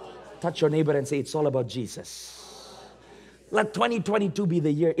Jesus. Touch your neighbor and say, it's all about Jesus. Let 2022 be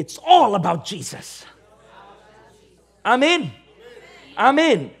the year. It's all about Jesus. Amen.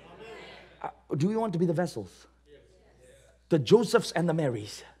 Amen. Do we want to be the vessels? The Josephs and the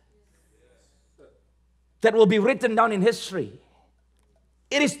Marys that will be written down in history.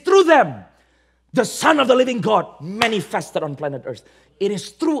 It is through them the Son of the living God manifested on planet Earth. It is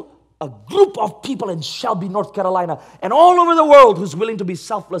through a group of people in Shelby, North Carolina, and all over the world who's willing to be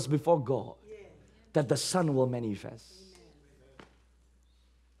selfless before God, that the Son will manifest.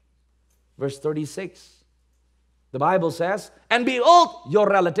 Verse 36, the Bible says, and behold, your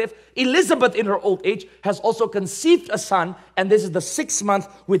relative, Elizabeth in her old age, has also conceived a son, and this is the 6th month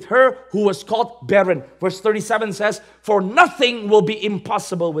with her who was called barren. Verse 37 says, for nothing will be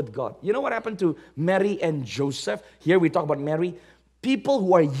impossible with God. You know what happened to Mary and Joseph? Here we talk about Mary. People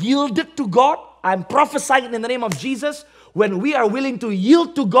who are yielded to God, I'm prophesying in the name of Jesus, when we are willing to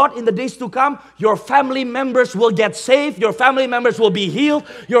yield to God in the days to come, your family members will get saved, your family members will be healed,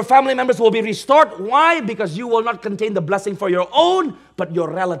 your family members will be restored. Why? Because you will not contain the blessing for your own, but your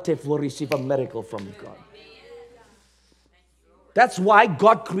relative will receive a miracle from God. That's why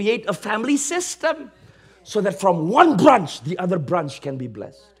God created a family system, so that from one branch, the other branch can be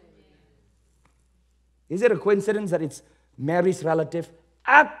blessed. Is it a coincidence that it's Mary's relative?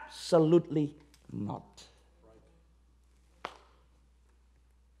 Absolutely not.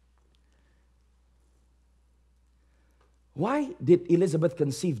 Why did Elizabeth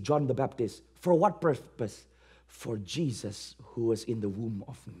conceive John the Baptist? For what purpose? For Jesus who was in the womb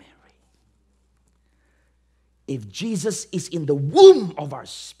of Mary. If Jesus is in the womb of our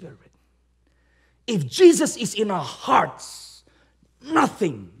spirit, if Jesus is in our hearts,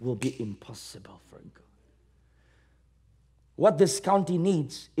 nothing will be impossible for God. What this county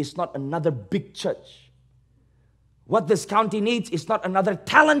needs is not another big church. What this county needs is not another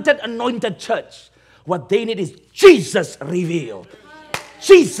talented, anointed church. What they need is Jesus revealed.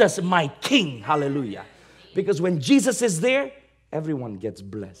 Jesus, my King. Hallelujah. Because when Jesus is there, everyone gets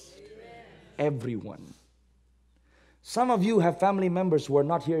blessed. Everyone. Some of you have family members who are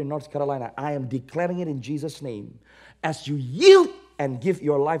not here in North Carolina. I am declaring it in Jesus' name. As you yield and give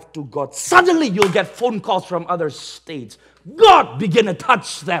your life to God, suddenly you'll get phone calls from other states. God begin to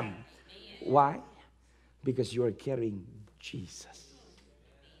touch them. Why? Because you are carrying Jesus.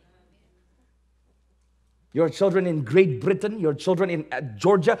 Your children in Great Britain, your children in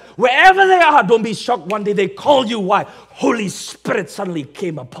Georgia, wherever they are, don't be shocked one day they call you. Why? Holy Spirit suddenly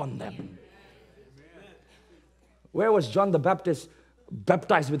came upon them. Where was John the Baptist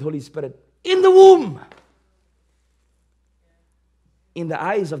baptized with Holy Spirit? In the womb. In the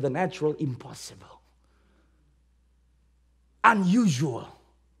eyes of the natural, impossible. Unusual.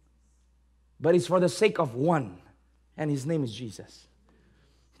 But it's for the sake of one, and his name is Jesus.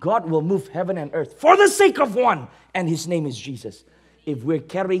 God will move heaven and earth for the sake of one, and his name is Jesus. If we're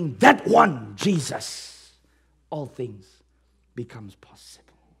carrying that one, Jesus, all things becomes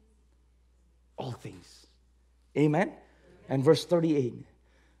possible. All things. Amen? And verse 38.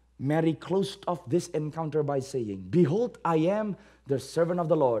 Mary closed off this encounter by saying, "Behold, I am the servant of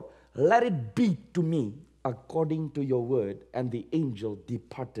the Lord. Let it be to me according to your word." And the angel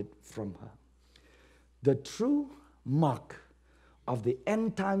departed from her. The true mark of the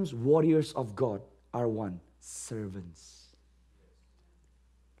end times warriors of God are one, servants.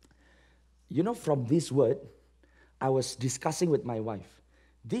 You know, from this word, I was discussing with my wife.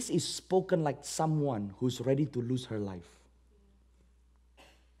 This is spoken like someone who's ready to lose her life.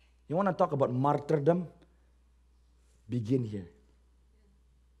 You want to talk about martyrdom? Begin here.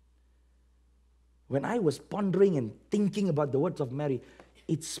 When I was pondering and thinking about the words of Mary,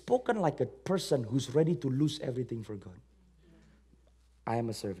 it's spoken like a person who's ready to lose everything for God. I am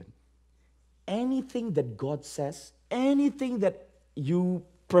a servant. Anything that God says, anything that you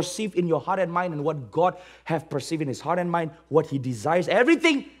perceive in your heart and mind, and what God have perceived in his heart and mind, what he desires,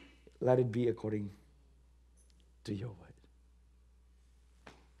 everything, let it be according to your word.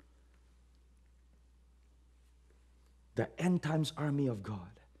 The end times army of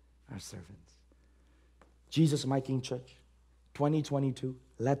God are servants. Jesus, my King Church, 2022,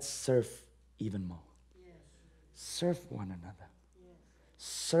 let's serve even more. Yes. Serve one another. Yes.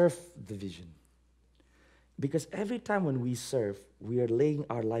 Serve the vision. Because every time when we serve, we are laying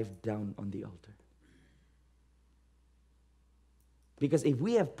our life down on the altar. Because if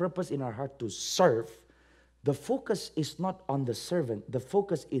we have purpose in our heart to serve, the focus is not on the servant. The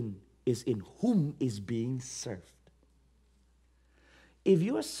focus is in whom is being served. If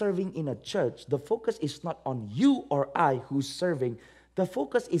you are serving in a church, the focus is not on you or I who's serving. The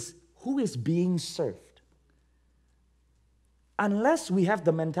focus is who is being served. Unless we have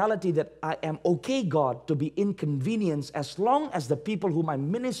the mentality that I am okay, God, to be inconvenienced, as long as the people whom I'm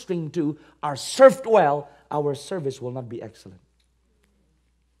ministering to are served well, our service will not be excellent.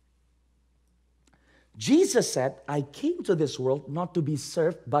 Jesus said, I came to this world not to be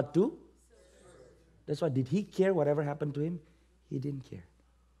served, but to serve. That's why, did he care whatever happened to him? He didn't care.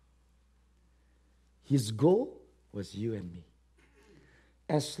 His goal was you and me.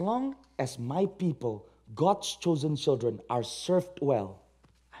 As long as my people, God's chosen children, are served well,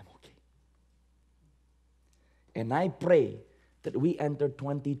 I'm okay. And I pray that we enter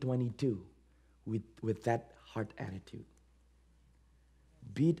 2022 with that heart attitude.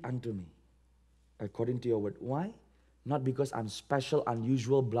 Be it unto me according to your word. Why? Not because I'm special,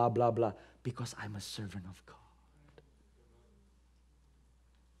 unusual, blah, blah, blah. Because I'm a servant of God.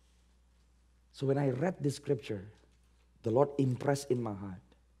 So when I read this scripture, the Lord impressed in my heart,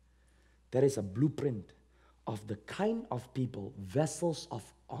 there is a blueprint of the kind of people, vessels of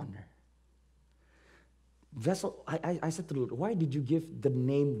honor. I said to the Lord, why did you give the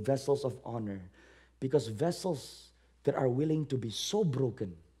name vessels of honor? Because vessels that are willing to be so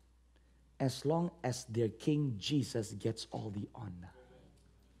broken, as long as their King Jesus gets all the honor.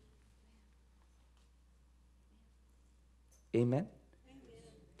 Amen?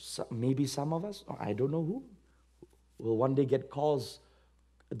 So maybe some of us, or I don't know who, will one day get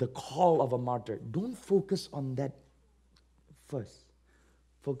the call of a martyr. Don't focus on that first.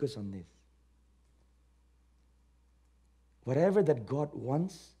 Focus on this. Whatever that God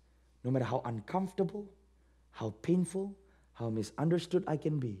wants, no matter how uncomfortable, how painful, how misunderstood I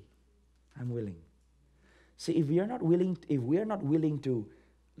can be, I'm willing. See, if we are not willing to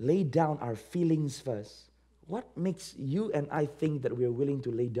lay down our feelings first, what makes you and I think that we are willing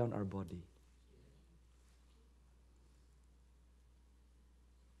to lay down our body?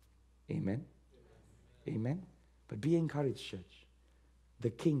 Amen? Amen? But be encouraged, church. The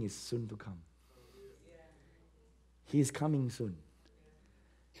King is soon to come. He is coming soon.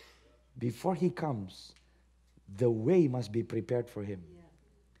 Before he comes, the way must be prepared for him.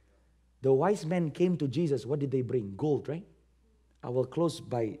 The wise men came to Jesus. What did they bring? Gold, right? I will close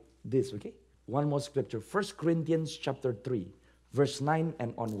by this, okay? One more scripture. 1 Corinthians chapter 3, verse 9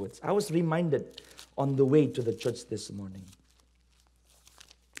 and onwards. I was reminded on the way to the church this morning.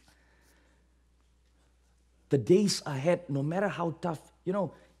 The days ahead, no matter how tough,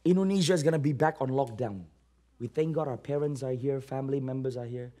 Indonesia is going to be back on lockdown. We thank God our parents are here, family members are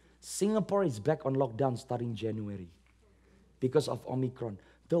here. Singapore is back on lockdown starting January because of Omicron.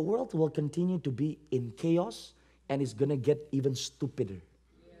 The world will continue to be in chaos and it's going to get even stupider.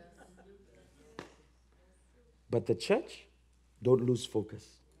 But the church, don't lose focus.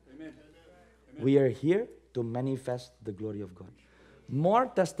 Amen. We are here to manifest the glory of God. More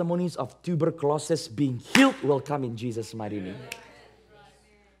testimonies of tuberculosis being healed will come in Jesus' mighty name.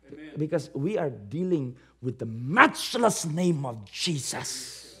 Amen. Because we are dealing with the matchless name of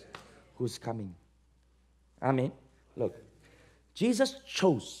Jesus who's coming. Amen. Look, Jesus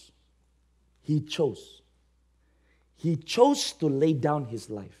chose. He chose to lay down his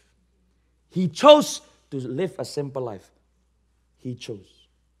life. He chose to live a simple life. He chose.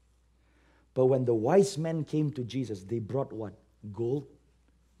 But when the wise men came to Jesus, they brought what? Gold,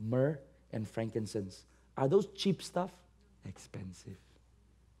 myrrh, and frankincense. Are those cheap stuff? Expensive.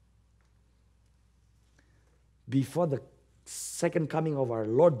 Before the second coming of our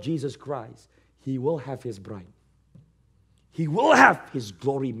Lord Jesus Christ, He will have His bride. He will have His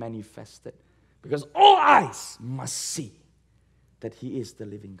glory manifested. Because all eyes must see that He is the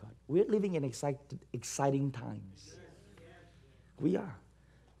living God. We're living in exciting times. We are.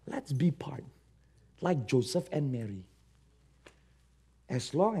 Let's be part, like Joseph and Mary.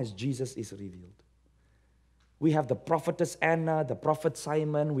 As long as Jesus is revealed. We have the prophetess Anna, the prophet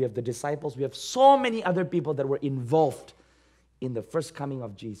Simon, we have the disciples, we have so many other people that were involved in the first coming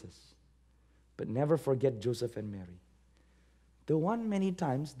of Jesus. But never forget Joseph and Mary. The one many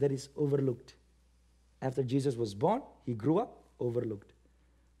times that is overlooked. After Jesus was born, He grew up, overlooked.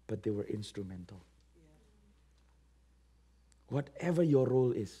 But they were instrumental. Whatever your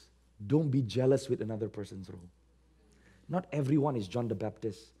role is, don't be jealous with another person's role. Not everyone is John the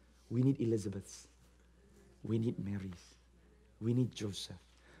Baptist. We need Elizabeths. We need Marys. We need Joseph.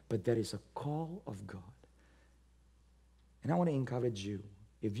 But there is a call of God. And I want to encourage you.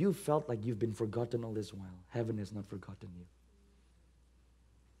 If you felt like you've been forgotten all this while, heaven has not forgotten you.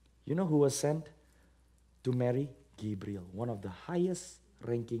 You know who was sent to Mary? Gabriel, one of the highest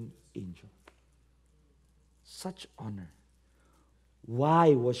ranking angels. Such honor.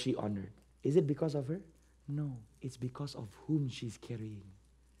 Why was she honored? Is it because of her? No, it's because of whom she's carrying.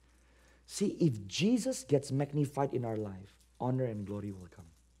 See, if Jesus gets magnified in our life, honor and glory will come.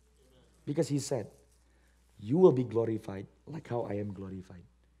 Because He said, you will be glorified like how I am glorified.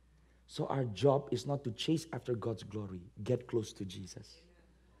 So our job is not to chase after God's glory. Get close to Jesus.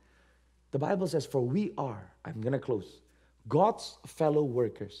 The Bible says, for we are, I'm going to close, God's fellow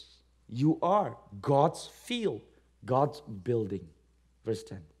workers. You are God's field, God's building. Verse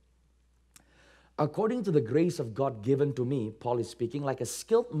 10. According to the grace of God given to me, Paul is speaking, like a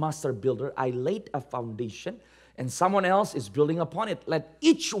skilled master builder, I laid a foundation and someone else is building upon it. Let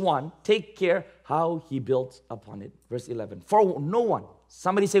each one take care how he builds upon it. Verse 11. For no one,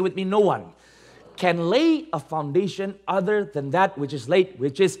 somebody say with me, no one can lay a foundation other than that which is laid,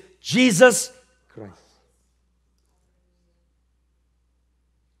 which is Jesus Christ.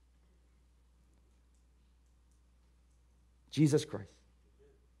 Jesus Christ.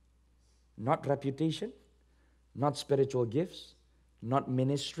 Not reputation, not spiritual gifts, not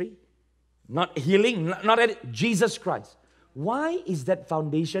ministry, not healing, not Jesus Christ. Why is that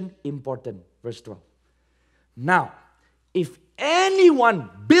foundation important? Verse 12. Now, if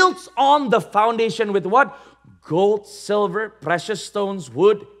anyone builds on the foundation with what? Gold, silver, precious stones,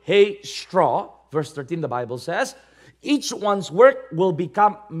 wood, hay, straw. Verse 13, the Bible says, each one's work will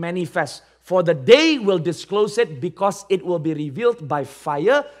become manifest. For the day will disclose it, because it will be revealed by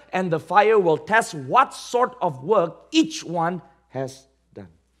fire, and the fire will test what sort of work each one has done.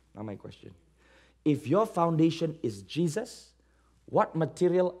 Now my question. If your foundation is Jesus, what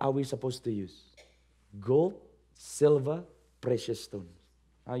material are we supposed to use? Gold, silver, precious stones.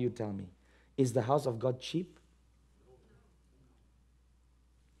 Now you tell me. Is the house of God cheap?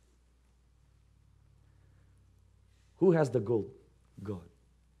 Who has the gold? God.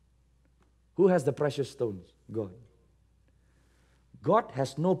 Who has the precious stones? God. God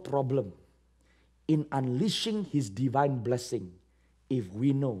has no problem in unleashing His divine blessing if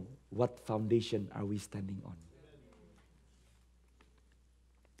we know what foundation are we standing on.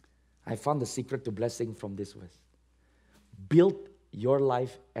 I found the secret to blessing from this verse. Build your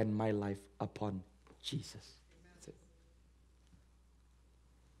life and my life upon Jesus. That's it.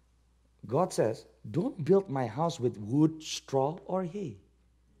 God says, don't build my house with wood, straw, or hay.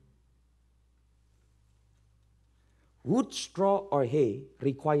 Wood, straw, or hay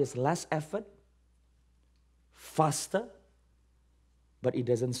requires less effort, faster, but it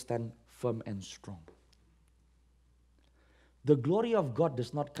doesn't stand firm and strong. The glory of God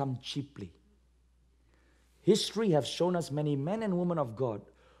does not come cheaply. History has shown us many men and women of God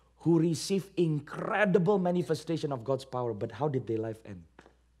who received incredible manifestation of God's power, but how did their life end?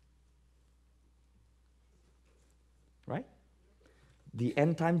 Right? The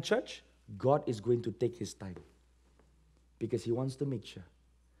end time church, God is going to take His time. Because He wants to make sure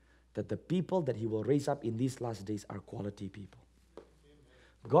that the people that He will raise up in these last days are quality people.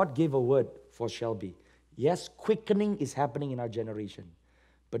 God gave a word for Shelby. Yes, quickening is happening in our generation.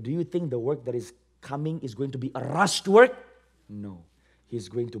 But do you think the work that is coming is going to be a rushed work? No. He's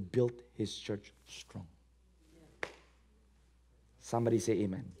going to build His church strong. Somebody say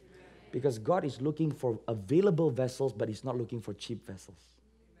amen. Because God is looking for available vessels, but He's not looking for cheap vessels.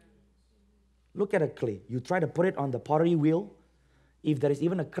 Look at a clay. You try to put it on the pottery wheel. If there is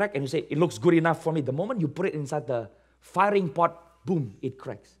even a crack and you say, it looks good enough for me, the moment you put it inside the firing pot, boom, it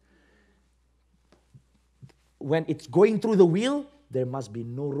cracks. When it's going through the wheel, there must be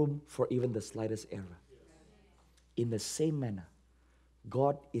no room for even the slightest error. In the same manner,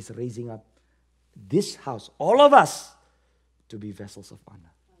 God is raising up this house, all of us, to be vessels of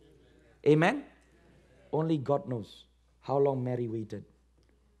honor. Amen? Only God knows how long Mary waited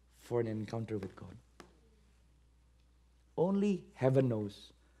for an encounter with God. Only heaven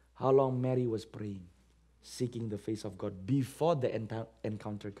knows how long Mary was praying, seeking the face of God before the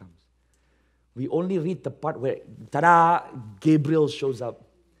encounter comes. We only read the part where, ta-da, Gabriel shows up.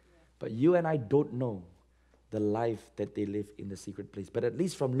 But you and I don't know the life that they live in the secret place. But at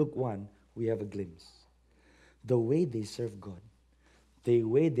least from Luke 1, we have a glimpse. The way they serve God, the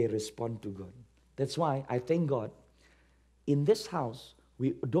way they respond to God. That's why I thank God, in this house,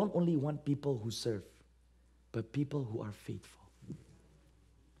 we don't only want people who serve, but people who are faithful.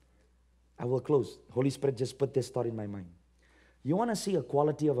 I will close. Holy Spirit just put this thought in my mind. You want to see a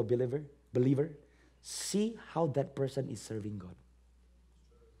quality of a believer? See how that person is serving God.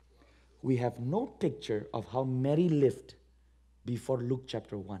 We have no picture of how Mary lived before Luke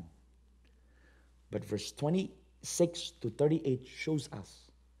chapter 1. But verse 26 to 38 shows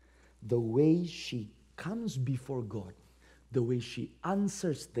us the way she comes before God, the way she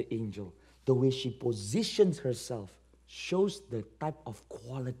answers the angel, the way she positions herself shows the type of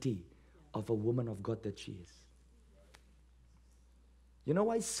quality of a woman of God that she is. You know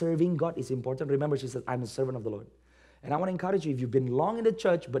why serving God is important? Remember, she said, I'm a servant of the Lord. And I want to encourage you, if you've been long in the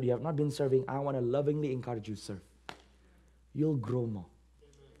church, but you have not been serving, I want to lovingly encourage you, serve. You'll grow more.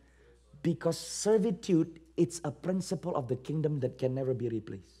 Because servitude, it's a principle of the kingdom that can never be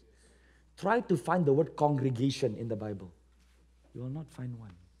replaced. Try to find the word congregation in the Bible. You will not find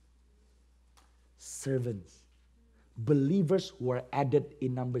one. Servants. Believers who are added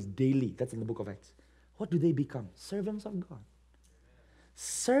in numbers daily. That's in the book of Acts. What do they become? Servants of God.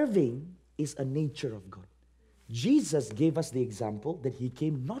 Serving is a nature of God. Jesus gave us the example that he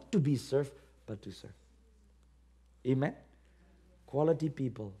came not to be served, but to serve. Amen? Quality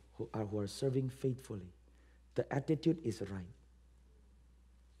people who are serving faithfully. The attitude is right.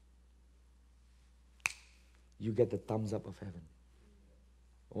 You get the thumbs up of heaven.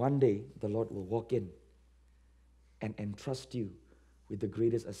 One day, the Lord will walk in and entrust you with the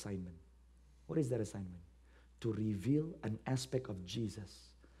greatest assignment. What is that assignment? To reveal an aspect of Jesus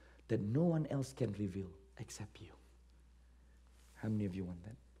that no one else can reveal except you. How many of you want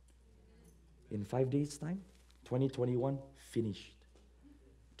that? In 5 days' time, 2021, finished.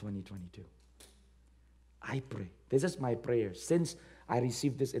 2022. I pray. This is my prayer. Since I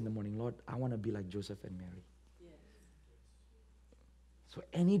received this in the morning, Lord, I want to be like Joseph and Mary. Yes. So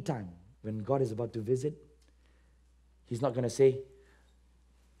anytime when God is about to visit, he's not going to say,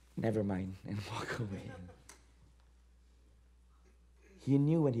 never mind, and walk away. He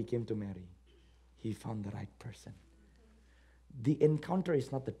knew when he came to Mary, he found the right person. The encounter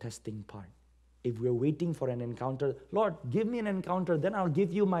is not the testing part. If we're waiting for an encounter, Lord, give me an encounter, then I'll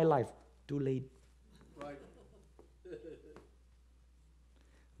give you my life. Too late. Right.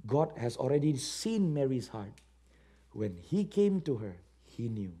 God has already seen Mary's heart. When he came to her, he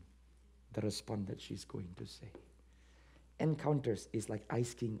knew the response that she's going to say. Encounters is like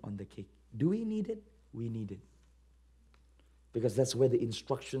icing on the cake. Do we need it? We need it. Because that's where the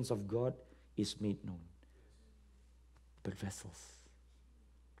instructions of God is made known. But vessels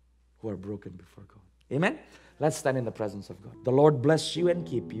who are broken before God. Amen? Let's stand in the presence of God. The Lord bless you and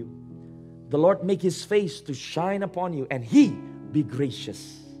keep you. The Lord make his face to shine upon you and he be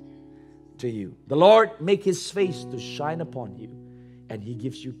gracious to you. The Lord make his face to shine upon you and he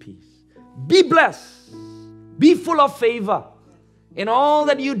gives you peace. Be blessed. Be full of favor. In all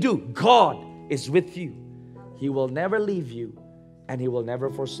that you do, God is with you. He will never leave you and he will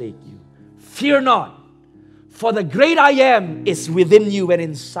never forsake you. Fear not, for the great I am is within you and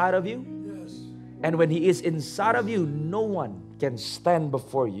inside of you. Yes. And when he is inside of you, no one can stand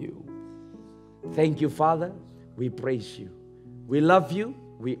before you. Thank you, Father. We praise you. We love you.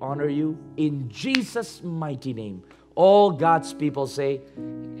 We honor you. In Jesus' mighty name. All God's people say,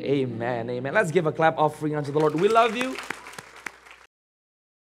 amen, amen. Let's give a clap offering unto the Lord. We love you.